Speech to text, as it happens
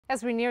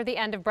As we near the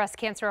end of Breast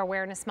Cancer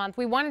Awareness Month,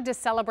 we wanted to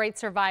celebrate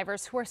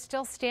survivors who are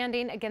still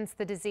standing against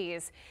the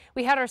disease.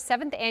 We had our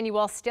 7th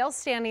annual Still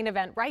Standing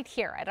event right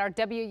here at our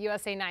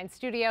WUSA9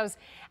 studios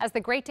as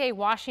the Great Day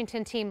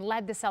Washington team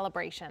led the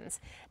celebrations.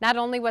 Not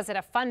only was it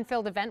a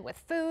fun-filled event with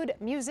food,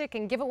 music,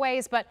 and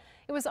giveaways, but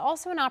it was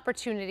also an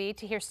opportunity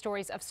to hear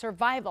stories of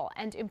survival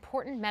and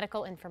important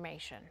medical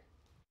information.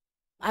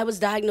 I was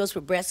diagnosed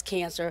with breast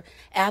cancer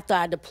after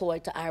I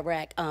deployed to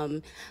Iraq.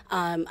 I'm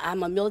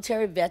a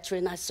military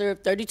veteran. I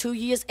served 32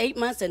 years, 8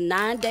 months, and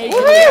 9 days.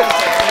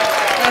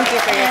 Thank you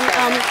for your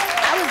service.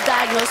 I was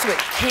diagnosed with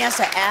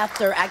cancer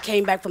after I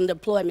came back from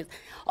deployment.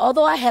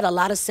 Although I had a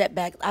lot of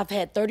setbacks, I've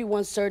had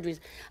 31 surgeries.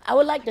 I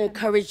would like to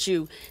encourage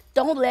you,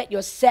 don't let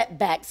your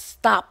setbacks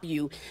stop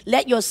you.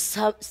 Let your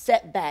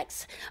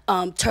setbacks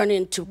turn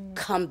into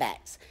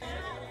comebacks.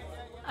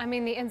 I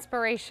mean, the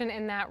inspiration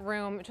in that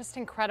room, just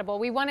incredible.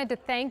 We wanted to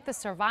thank the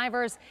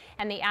survivors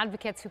and the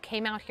advocates who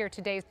came out here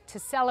today to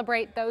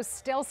celebrate those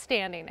still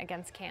standing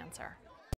against cancer.